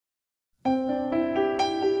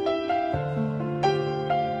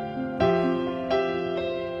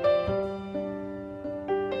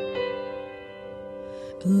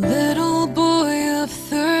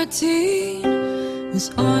17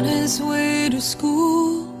 was on his way to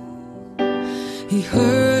school. He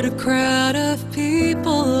heard a crowd of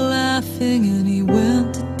people laughing and he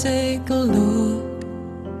went to take a look.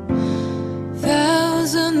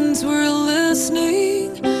 Thousands were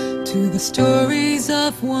listening to the stories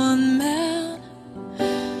of one man.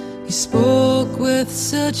 He spoke with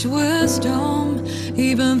such wisdom,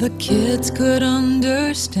 even the kids could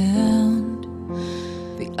understand.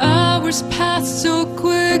 The hours passed so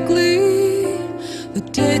quickly, the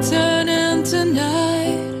day turned into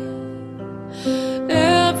night.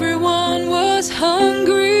 Everyone was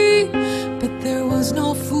hungry, but there was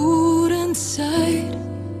no food in sight.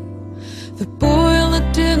 The boy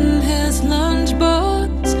looked in his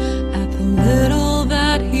lunchbox at the little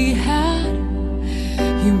that he had.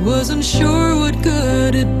 He wasn't sure what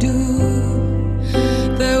good it'd do.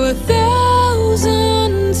 There were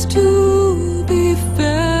thousands to be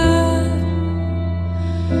fed,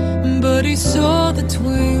 but he saw the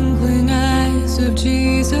twinkling eyes of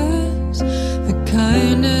Jesus, the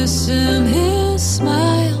kindness in his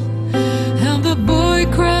smile, and the boy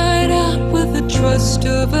cried out with the trust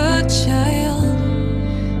of a child.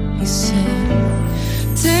 He said,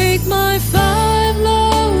 "Take my 5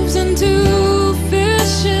 loaves and 2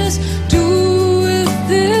 fishes, do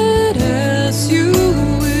with it as you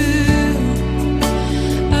will.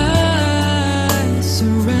 I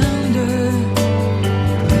surrender.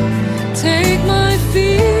 Take my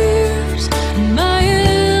fears and my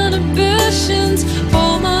inhibitions,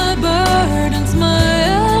 all my burdens, my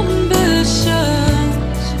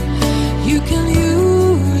ambitions. You can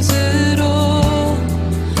use it all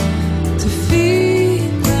to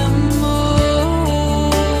feed them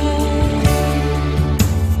all."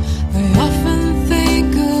 I often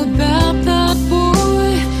think about that boy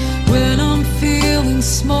when I'm feeling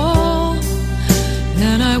small,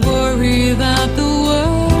 and I worry that the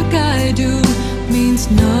work I do means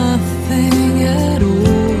nothing at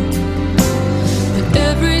all. But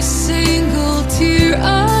every single tear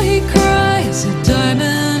I cry is a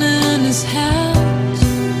diamond in his hand,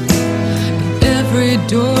 and every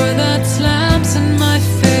door that slams in my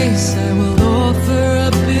face I will offer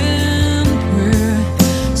up in prayer.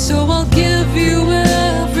 So I'll give you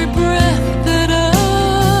every breath that I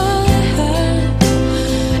have.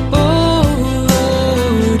 Oh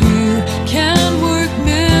Lord, you can work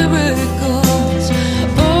miracles.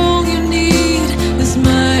 All you need is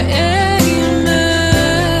my amen.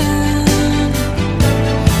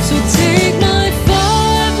 So take my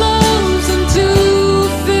 5 loaves and 2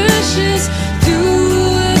 fishes, do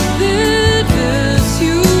with it as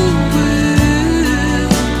you will.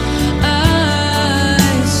 I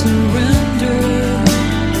surrender.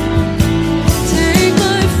 Take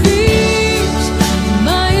my fears,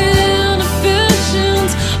 my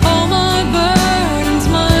inhibitions, all my burdens,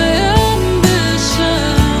 my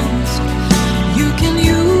ambitions. You can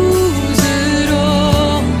use it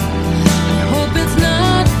all. I hope it's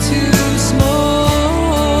not too small.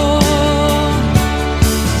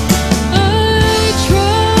 I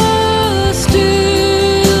trust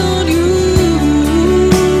in you.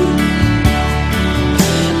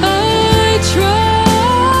 I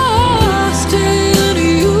trust in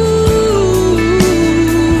you.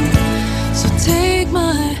 So take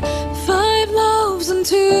my 5 loaves and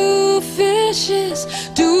 2 fishes,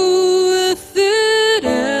 do with it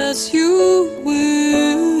as you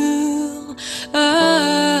will.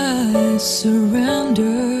 I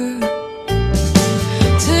surrender.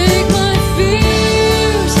 Take my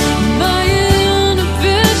fears, my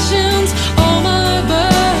inhibitions, all my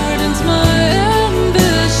burdens, my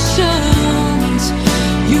ambitions.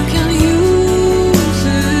 You can use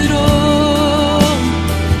it all.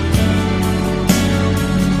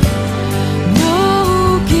 No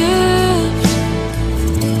gift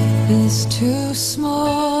is too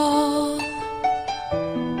small.